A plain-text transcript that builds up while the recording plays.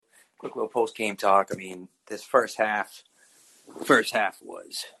quick little post game talk. I mean, this first half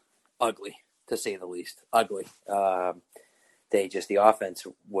was ugly to say the least. Ugly. The offense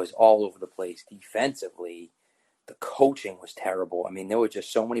was all over the place. Defensively, the coaching was terrible. I mean, there were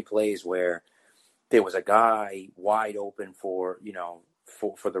just so many plays where there was a guy wide open for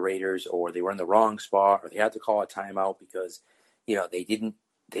the Raiders, or they were in the wrong spot, or they had to call a timeout because they didn't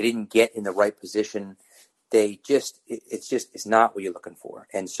get in the right position. It's not what you're looking for.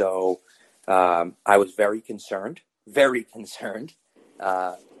 And so I was very concerned in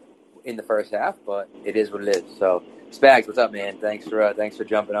the first half, but it is what it is. So Spags, what's up, man? Thanks for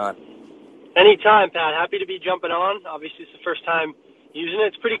jumping on. Anytime, Pat. Happy to be jumping on. Obviously, it's the first time using it.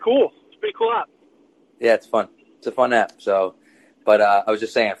 It's pretty cool. It's a pretty cool app. Yeah, it's fun. It's a fun app. So, but I was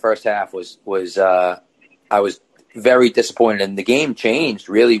just saying, first half was I was very disappointed, and the game changed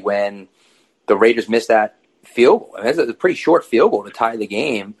really when the Raiders missed that field goal. I mean, it was a pretty short field goal to tie the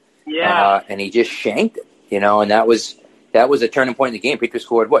game. Yeah, and he just shanked it. And that was a turning point in the game. Patriots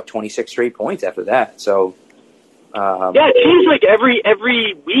scored 26 straight points after that. So. Yeah, it seems like every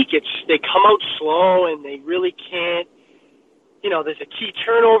week they come out slow and they really can't. There's a key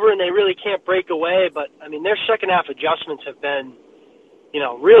turnover and they really can't break away. But I mean, their second half adjustments have been,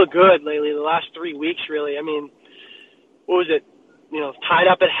 real good lately. The last 3 weeks, really. I mean, what was it? Tied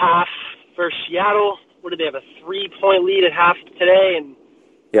up at half versus Seattle. What did they have, a 3-point lead at half today? And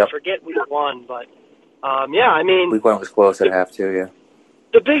yep. I forget week one, but yeah, I mean, week one was close at half too. Yeah.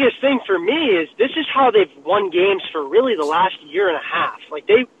 The biggest thing for me is this is how they've won games for really the last year and a half. Like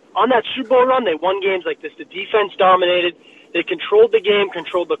on that Super Bowl run, they won games like this. The defense dominated. They controlled the game,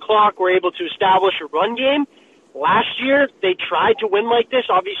 controlled the clock, were able to establish a run game. Last year, they tried to win like this.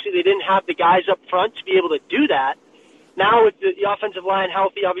 Obviously, they didn't have the guys up front to be able to do that. Now with the offensive line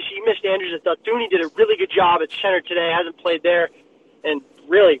healthy, obviously you missed Andrews. I thought Thuney did a really good job at center today. Hasn't played there. And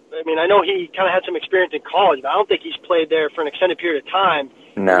really, I mean, I know he kind of had some experience in college, but I don't think he's played there for an extended period of time.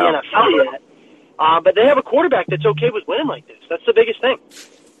 No. In the NFL yet. But they have a quarterback that's okay with winning like this. That's the biggest thing.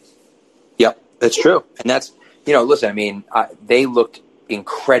 Yep, that's true. And that's, listen, I mean, they looked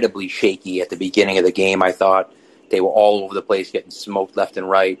incredibly shaky at the beginning of the game, I thought. They were all over the place, getting smoked left and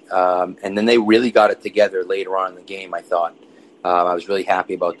right. And then they really got it together later on in the game, I thought. I was really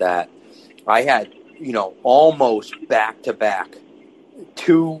happy about that. I had, almost back-to-back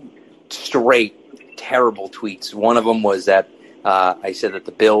 2 straight terrible tweets. One of them was that I said that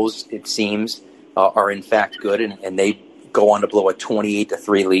the Bills, it seems, are in fact good, and they go on to blow a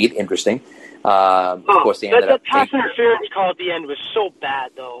 28-3 lead. Interesting. Of course, they ended up. That pass interference call at the end was so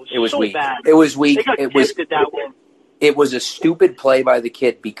bad, though. It was so weak. Bad. It was weak. They got gifted that one. It was a stupid play by the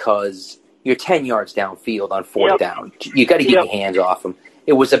kid because you're 10 yards downfield on fourth down. You got to get your hands off him.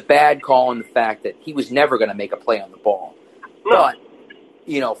 It was a bad call in the fact that he was never going to make a play on the ball. No.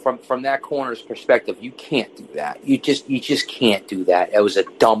 But from that corner's perspective, you can't do that. You just can't do that. It was a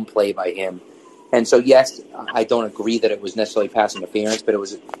dumb play by him. And so, yes, I don't agree that it was necessarily pass interference, but it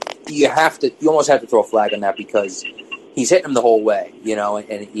was. You almost have to throw a flag on that because he's hitting him the whole way, and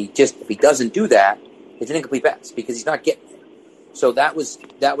if he doesn't do that, it's an incomplete pass because he's not getting it. So that was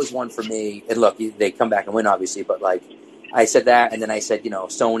one for me. And look, they come back and win, obviously, but I said that, and then I said,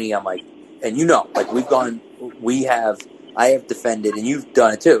 Sony, I'm like, and I have defended, and you've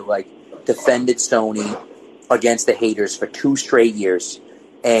done it too, defended Sony against the haters for 2 straight years.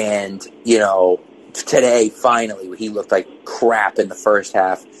 And, today, finally, he looked like crap in the first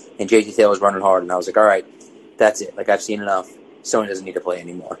half, and J.J. Taylor was running hard, and I was like, all right, that's it. I've seen enough. Sony doesn't need to play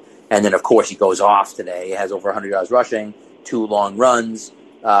anymore. And then, of course, he goes off today. He has over 100 yards rushing, 2 long runs,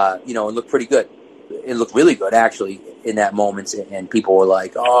 it looked pretty good. It looked really good, actually, in that moment. And people were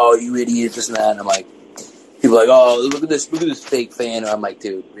like, oh, you idiot, this and that. And I'm like, people are like, oh, look at this fake fan. And I'm like,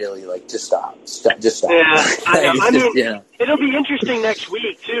 dude, really, just stop. Just stop. Yeah, I mean, it'll be interesting next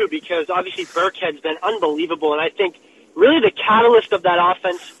week, too, because obviously Burkhead's been unbelievable. And I think really the catalyst of that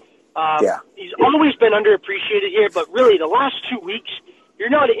offense, he's always been underappreciated here, but really the last 2 weeks, you're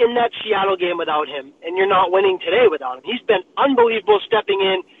not in that Seattle game without him, and you're not winning today without him. He's been unbelievable stepping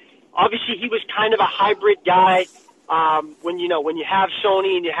in. Obviously, he was kind of a hybrid guy. When you have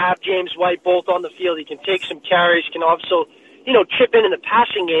Sony and you have James White both on the field, he can take some carries, can also, chip in the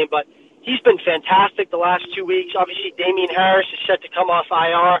passing game. But he's been fantastic the last 2 weeks. Obviously, Damian Harris is set to come off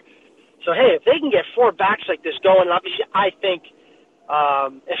IR. So, hey, if they can get 4 backs like this going, and obviously I think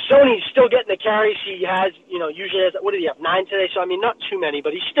if Sony's still getting the carries he has, usually has, what did he have, 9 today? So, I mean, not too many,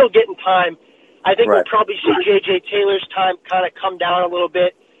 but he's still getting time. I think we'll probably see J.J. Taylor's time kind of come down a little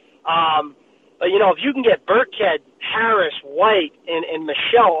bit. But, if you can get Burkhead, Harris, White, and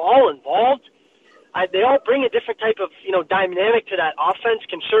Michelle all involved, they all bring a different type of, dynamic to that offense,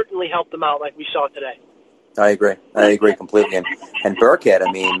 can certainly help them out like we saw today. I agree completely. And Burkhead,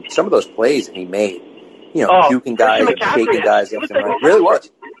 I mean, some of those plays that he made, juking guys and shaking guys left and right. It really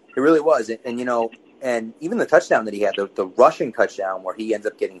was. It really was. And and even the touchdown that he had, the rushing touchdown where he ends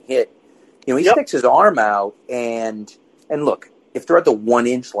up getting hit, he sticks his arm out and look, if they're at the 1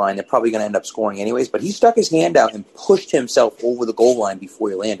 inch line, they're probably going to end up scoring anyways, but he stuck his hand out and pushed himself over the goal line before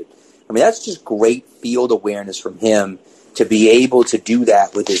he landed. I mean, that's just great field awareness from him to be able to do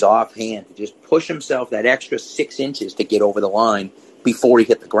that with his offhand, to just push himself that extra 6 inches to get over the line before he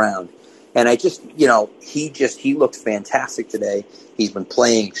hit the ground. And I just, he looked fantastic today. He's been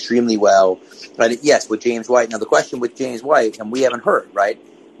playing extremely well. But yes, with James White. Now the question with James White, and we haven't heard, right?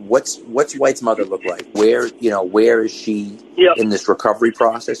 What's White's mother look like? Where is she in this recovery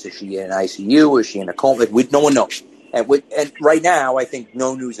process? Is she in ICU? Is she in a coma? No one knows. And right now, I think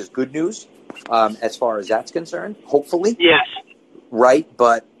no news is good news, as far as that's concerned. Hopefully, yes, right.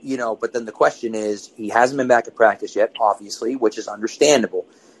 But but then the question is, he hasn't been back to practice yet, obviously, which is understandable.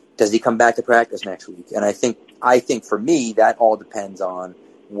 Does he come back to practice next week? And I think for me, that all depends on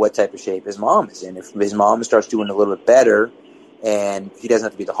what type of shape his mom is in. If his mom starts doing a little bit better, and he doesn't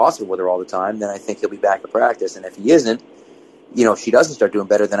have to be at the hospital with her all the time, then I think he'll be back to practice. And if he isn't, if she doesn't start doing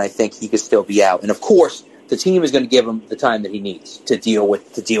better, then I think he could still be out. And of course, the team is going to give him the time that he needs to deal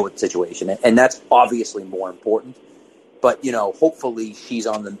with the situation, and that's obviously more important. But hopefully she's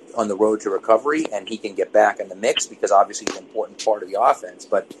on the road to recovery, and he can get back in the mix, because obviously he's an important part of the offense.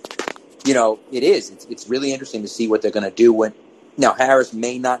 But it's really interesting to see what they're going to do when. Now, Harris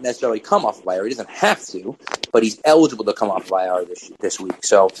may not necessarily come off of IR. He doesn't have to, but he's eligible to come off of IR this week.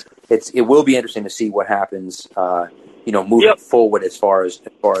 So it will be interesting to see what happens, moving forward as far as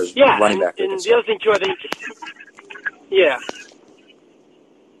running back. And the other thing, too, I think,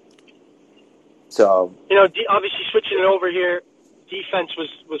 So, obviously switching it over here, defense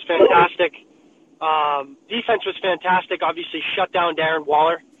was fantastic. Defense was fantastic. Obviously shut down Darren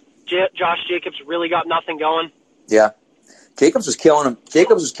Waller. Josh Jacobs really got nothing going. Yeah. Jacobs was killing him.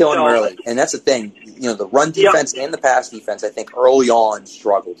 Him early, and that's the thing. The run defense and the pass defense, I think, early on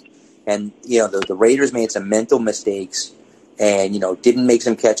struggled, and the Raiders made some mental mistakes, and didn't make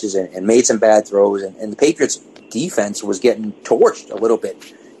some catches and made some bad throws, and the Patriots defense was getting torched a little bit.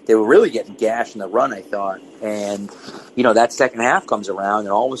 They were really getting gashed in the run, I thought, and that second half comes around, and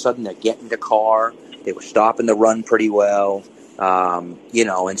all of a sudden they're getting the car. They were stopping the run pretty well,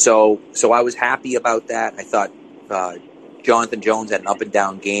 and so I was happy about that. I thought. Jonathan Jones had an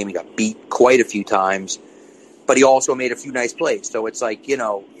up-and-down game. He got beat quite a few times, but he also made a few nice plays. So it's like,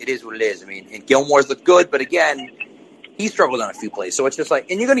 it is what it is. I mean, and Gilmore's looked good, but again, he struggled on a few plays. So it's just like,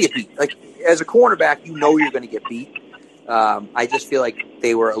 and you're going to get beat. Like, as a cornerback, you're going to get beat. I just feel like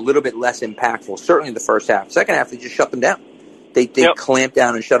they were a little bit less impactful, certainly in the first half. Second half, they just shut them down. They clamped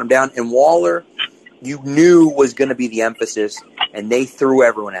down and shut them down. And Waller, you knew was going to be the emphasis, and they threw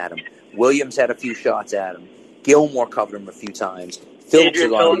everyone at him. Williams had a few shots at him. Gilmore covered him a few times. Phillips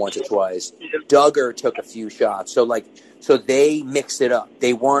was on him once or twice. Duggar took a few shots. So they mixed it up.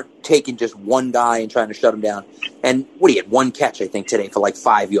 They weren't taking just one guy and trying to shut him down. And he had one catch, I think, today for like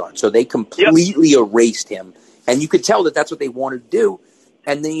 5 yards. So they completely erased him. And you could tell that that's what they wanted to do.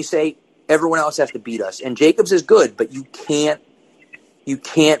 And then you say, everyone else has to beat us. And Jacobs is good, but you can't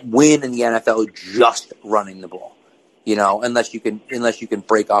win in the NFL just running the ball. Unless you can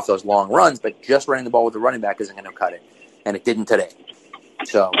break off those long runs, but just running the ball with the running back isn't going to cut it, and it didn't today.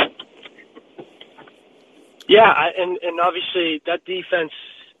 So, and obviously that defense.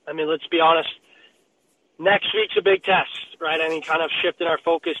 I mean, let's be honest. Next week's a big test, right? I mean, kind of shifting our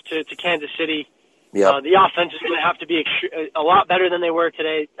focus to Kansas City. Yeah. The offense is going to have to be a lot better than they were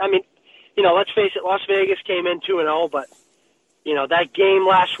today. I mean, let's face it. Las Vegas came in 2-0, but. That game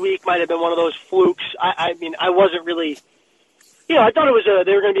last week might have been one of those flukes. I mean, I wasn't really, I thought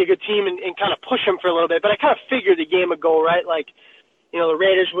they were going to be a good team and kind of push them for a little bit, but I kind of figured the game would go, right? Like, the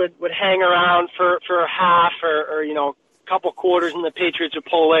Raiders would hang around for a half or a couple quarters and the Patriots would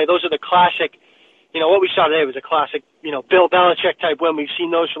pull away. Those are the classic, what we saw today was a classic, Bill Belichick type win. We've seen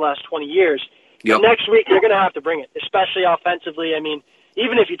those for the last 20 years. Yep. Next week, they're going to have to bring it, especially offensively. I mean,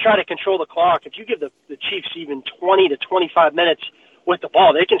 even if you try to control the clock, if you give the Chiefs even 20 to 25 minutes with the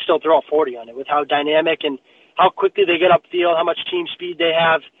ball, they can still throw 40 on it with how dynamic and how quickly they get upfield, how much team speed they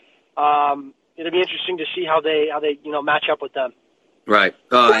have. It'll be interesting to see how they match up with them. Right.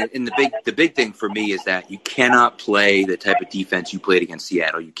 And the big thing for me is that you cannot play the type of defense you played against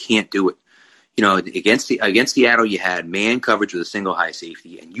Seattle. You can't do it. Against Seattle, you had man coverage with a single high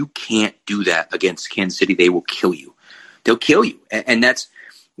safety, and you can't do that against Kansas City. They will kill you. They'll kill you. And that's,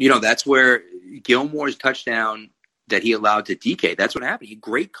 That's where Gilmore's touchdown that he allowed to DK, that's what happened. He had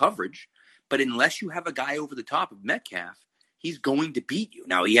great coverage, but unless you have a guy over the top of Metcalf, he's going to beat you.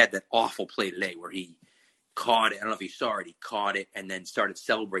 Now, he had that awful play today where he caught it. I don't know if you saw it. He caught it and then started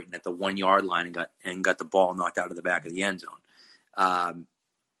celebrating at the 1 yard line and got the ball knocked out of the back of the end zone.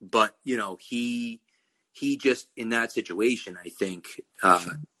 But he just, in that situation, I think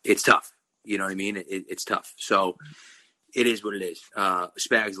it's tough. You know what I mean? It's tough. So it is what it is.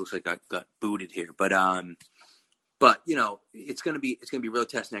 Spags looks like got booted here, but it's gonna be a real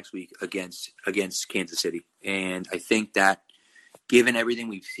test next week against Kansas City, and I think that given everything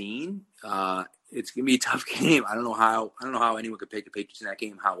we've seen, it's gonna be a tough game. I don't know how anyone could pick the Patriots in that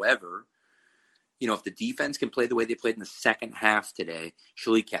game. However, if the defense can play the way they played in the second half today,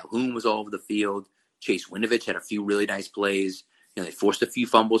 Shalik Calhoun was all over the field. Chase Winovich had a few really nice plays. They forced a few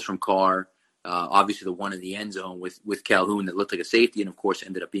fumbles from Carr. Obviously, the one in the end zone with Calhoun that looked like a safety, and of course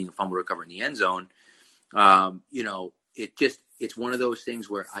ended up being a fumble recovery in the end zone. It's one of those things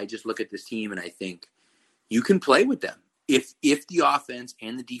where I just look at this team and I think you can play with them. If the offense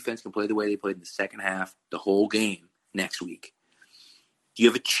and the defense can play the way they played in the second half, the whole game next week, you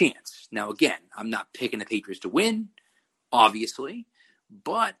have a chance. Now, again, I'm not picking the Patriots to win, obviously,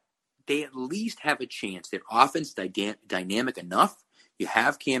 but they at least have a chance. Their offense is dynamic enough. You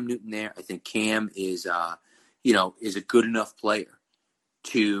have Cam Newton there. I think Cam is a good enough player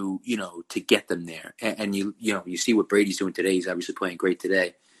to get them there. And you see what Brady's doing today. He's obviously playing great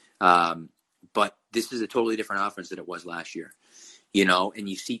today. But this is a totally different offense than it was last year. And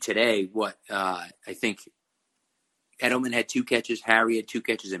you see today what I think Edelman had 2 catches, Harry had 2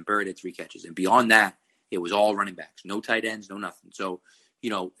 catches, and Bird had 3 catches. And beyond that, it was all running backs. No tight ends, no nothing. So,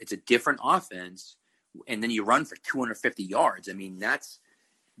 it's a different offense. And then you run for 250 yards. I mean, that's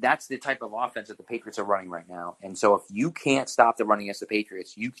the type of offense that the Patriots are running right now. And so if you can't stop the running against the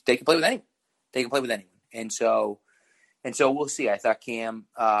Patriots, they can play with anyone. They can play with anyone. And so we'll see. I thought Cam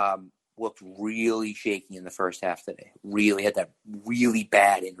looked really shaky in the first half today. Really had that really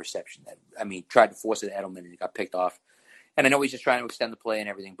bad interception tried to force it to Edelman and it got picked off. And I know he's just trying to extend the play and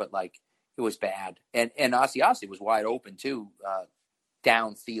everything, but it was bad. And Asiasi was wide open too,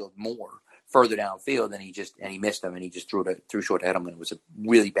 downfield further downfield, and he missed him, and he just threw short to Edelman. It was a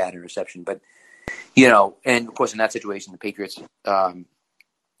really bad interception. But, and of course in that situation, the Patriots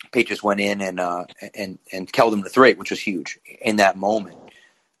went in and killed him to 3, which was huge in that moment.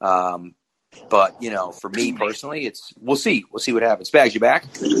 But, for me personally, we'll see what happens. Spags, you back?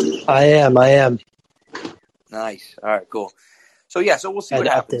 I am. Nice. All right, cool. So we'll see what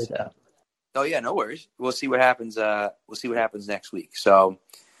happens. Oh yeah, no worries. We'll see what happens. We'll see what happens next week. So,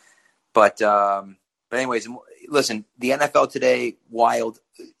 but anyways, listen, the NFL today, wild.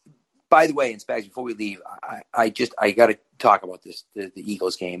 By the way, and Spags, before we leave, I got to talk about this, the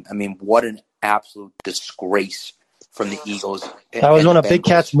Eagles game. I mean, what an absolute disgrace from the Eagles. That was one of Big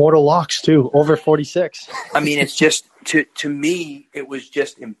Cat's mortal locks too, over 46. I mean, it's just to me, it was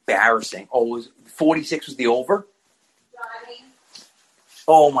just embarrassing. 46 was the over?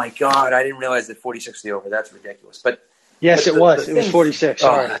 Oh my God, I didn't realize that 46 was the over. That's ridiculous. But yes, it was. It was 46.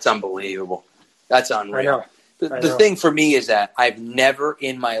 Oh, that's unbelievable. That's unreal. The thing for me is that I've never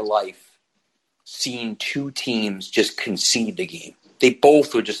in my life seen 2 teams just concede the game. They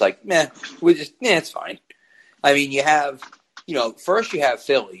both were just like, it's fine. I mean, you have, first you have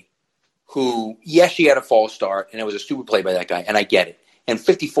Philly, who, yes, she had a false start, and it was a stupid play by that guy, and I get it. And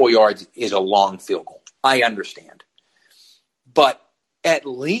 54 yards is a long field goal. I understand. But at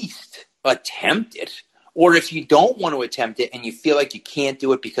least attempt it. Or if you don't want to attempt it and you feel like you can't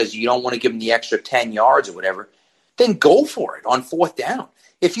do it because you don't want to give them the extra 10 yards or whatever, then go for it on 4th down.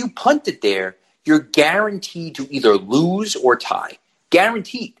 If you punt it there, you're guaranteed to either lose or tie.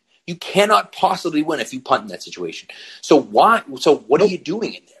 Guaranteed. You cannot possibly win if you punt in that situation. So what are you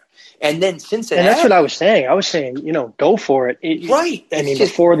doing in there? And then Cincinnati. And that's what I was saying. I was saying, go for it. Right.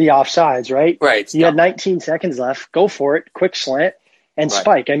 Before the offsides, right? Right. You had 19 seconds left. Go for it. Quick slant. And right.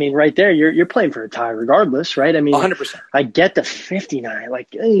 Spike, I mean, right there, you're playing for a tie regardless, right? I mean, 100%. I get the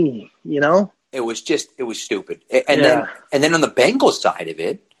 59, It was stupid. And then on the Bengals side of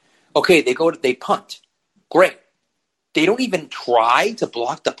it, okay, they punt. Great. They don't even try to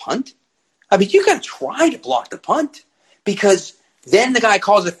block the punt. I mean, you got to try to block the punt because then the guy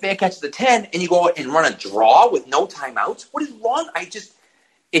calls a fair catch at the 10 and you go and run a draw with no timeouts. What is wrong?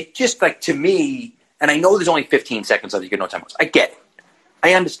 It just like to me, and I know there's only 15 seconds left, you get no timeouts. I get it.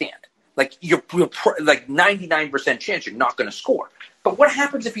 I understand. Like you're like 99% chance you're not going to score. But what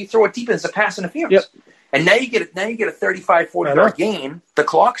happens if you throw it deep and it's a pass interference? Yep. And now you get a 35, 40 yard gain. The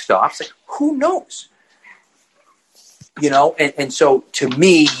clock stops. Like, who knows? And so to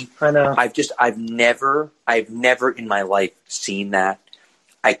me, I know. I've never in my life seen that.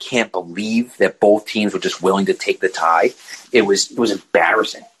 I can't believe that both teams were just willing to take the tie. It was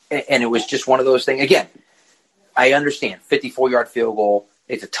embarrassing. And it was just one of those things. Again, I understand 54-yard field goal.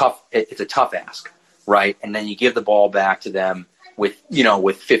 It's a tough ask, right? And then you give the ball back to them with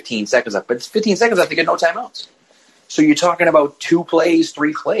 15 seconds left. But it's 15 seconds left to get no timeouts. So you're talking about 2 plays,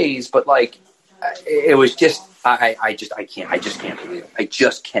 3 plays, but it was just I just can't believe it. I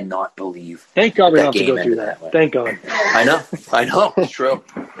just cannot believe. Thank God we don't have to go through that. Thank God. I know.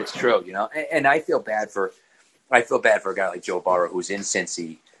 It's true. And I feel bad for a guy like Joe Burrow who's in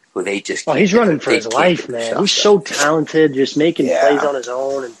Cincy, who they just he's running for his life, man. He's so talented, just making plays on his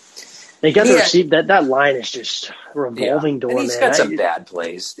own, and they got to receive that line is just revolving door. And he's got some bad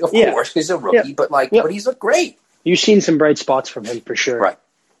plays, of course. He's a rookie, but he's looked great. You've seen some bright spots from him for sure.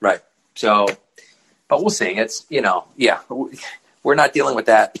 Right. So, but we'll see. It's we're not dealing with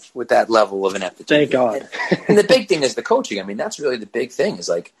that level of ineptitude. Thank God. And the big thing is the coaching. I mean, that's really the big thing. Is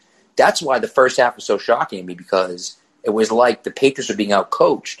that's why the first half was so shocking to me, because it was like the Patriots were being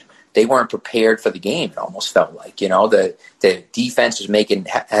outcoached. They weren't prepared for the game. It almost felt like the defense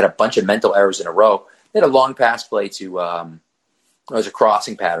had a bunch of mental errors in a row. They had a long pass play to it was a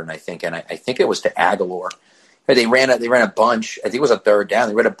crossing pattern, I think, and I think it was to Aguilar. They ran a bunch. I think it was a third down.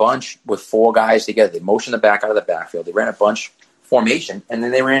 They ran a bunch with 4 guys together. They motioned the back out of the backfield. They ran a bunch formation, and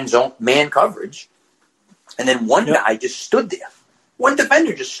then they ran zone man coverage. And then one guy just stood there. One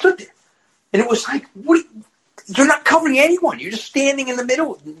defender just stood there, and it was like, what? You're not covering anyone. You're just standing in the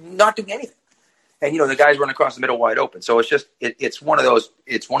middle, not doing anything. And the guys run across the middle wide open. So it's just it's one of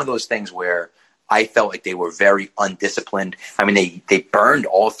those things where I felt like they were very undisciplined. I mean, they burned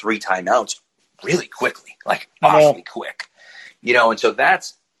all 3 timeouts really quickly, awfully quick. And so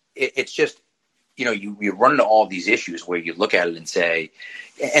it's just you run into all these issues where you look at it and say,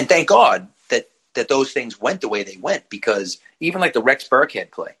 and thank God that those things went the way they went, because even like the Rex Burkhead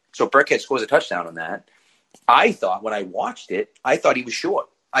play. So Burkhead scores a touchdown on that. I thought when I watched it, I thought he was short.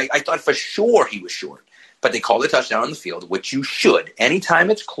 I thought for sure he was short. But they called a touchdown on the field, which you should.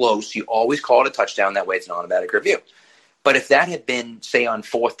 Anytime it's close, you always call it a touchdown. That way it's an automatic review. But if that had been, say, on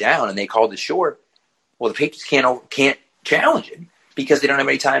 4th down and they called it short, well, the Patriots can't challenge it because they don't have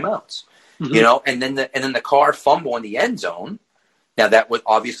any timeouts. Mm-hmm. And then the Carr fumble in the end zone. Now that would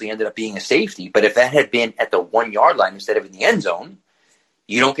obviously ended up being a safety, but if that had been at the 1-yard line instead of in the end zone,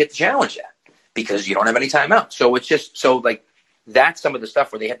 you don't get to challenge that because you don't have any timeouts. So it's just that's some of the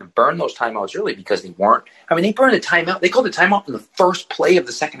stuff where they had to burn those timeouts early because they weren't. I mean, they burned the timeout. They called the timeout in the first play of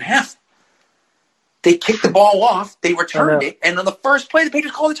the second half. They kicked the ball off. They returned it. And on the first play, the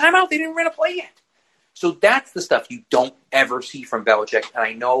Patriots called the timeout. They didn't run a play yet. So that's the stuff you don't ever see from Belichick. And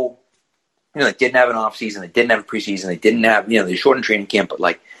I know, they didn't have an offseason. They didn't have a preseason. They didn't have, they shortened training camp.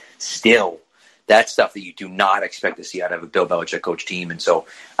 But, still, that's stuff that you do not expect to see out of a Bill Belichick coach team. And so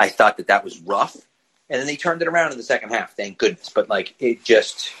I thought that was rough. And then they turned it around in the second half. Thank goodness. But,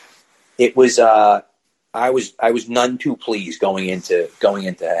 it was I was none too pleased going into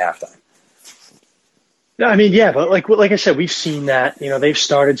halftime. No, I mean, but like I said, we've seen that. They've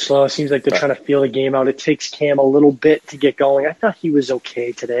started slow. It seems like they're trying to feel the game out. It takes Cam a little bit to get going. I thought he was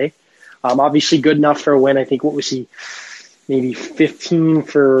okay today. Obviously good enough for a win. I think, what was he? Maybe 15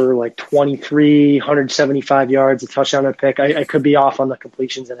 for 23, 175 yards, a touchdown and a pick. I could be off on the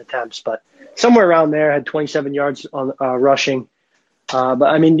completions and attempts, but somewhere around there. Had 27 yards on rushing. But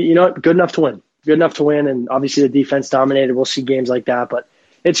I mean, good enough to win. Good enough to win, and obviously the defense dominated. We'll see games like that, but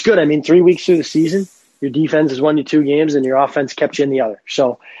it's good. I mean, 3 weeks through the season, your defense has won you 2 games, and your offense kept you in the other.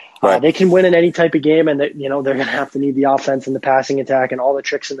 So they can win in any type of game, and they're going to have to need the offense and the passing attack and all the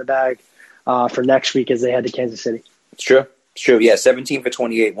tricks in the bag for next week as they head to Kansas City. It's true. Yeah, 17 for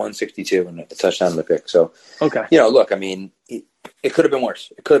 28, 162, and a touchdown and a pick. So, look, I mean, it could have been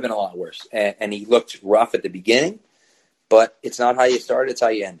worse. It could have been a lot worse. And he looked rough at the beginning, but it's not how you start, it's how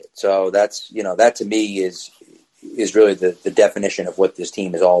you end it. So that's, that to me is really the definition of what this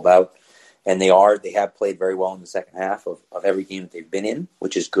team is all about. And they have played very well in the second half of every game that they've been in,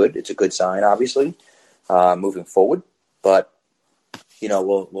 which is good. It's a good sign, obviously, moving forward. But,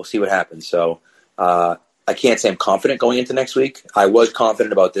 we'll see what happens. So I can't say I'm confident going into next week. I was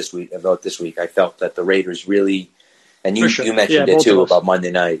confident about this week. I felt that the Raiders really, and you mentioned it too about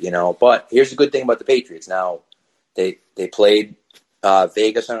Monday night, But here's the good thing about the Patriots. Now, they played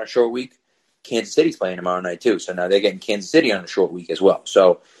Vegas on a short week. Kansas City's playing tomorrow night too. So now they're getting Kansas City on a short week as well.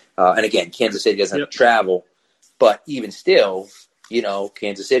 So, and again, Kansas City doesn't have to travel, but even still,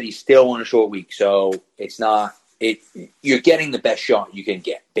 Kansas City's still on a short week. So it's not, you're getting the best shot you can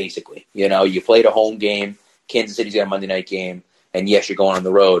get, basically. You played a home game. Kansas City's got a Monday night game, and yes, you're going on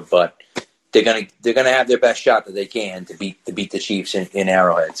the road, but they're gonna have their best shot that they can to beat the Chiefs in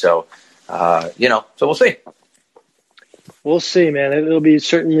Arrowhead. So, so we'll see. We'll see, man. It'll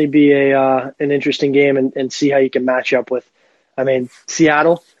certainly be an interesting game and see how you can match up with. I mean,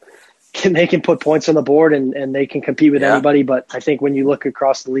 Seattle, they can put points on the board and they can compete with anybody. But I think when you look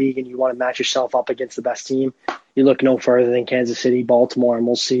across the league and you want to match yourself up against the best team, you look no further than Kansas City, Baltimore, and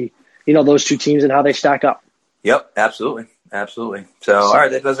we'll see, those two teams and how they stack up. Yep, absolutely. So, all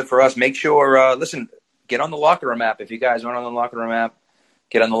right, that does it for us. Make sure, get on the Locker Room app. If you guys aren't on the Locker Room app,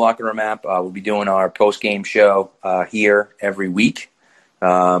 get on the Locker Room app. We'll be doing our post-game show here every week.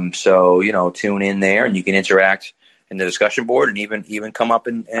 So, tune in there, and you can interact in the discussion board and even come up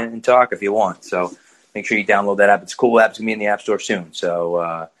and talk if you want. So make sure you download that app. It's a cool app. It's going to be in the App Store soon.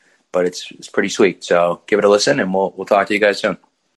 So, but it's pretty sweet. So give it a listen, and we'll talk to you guys soon.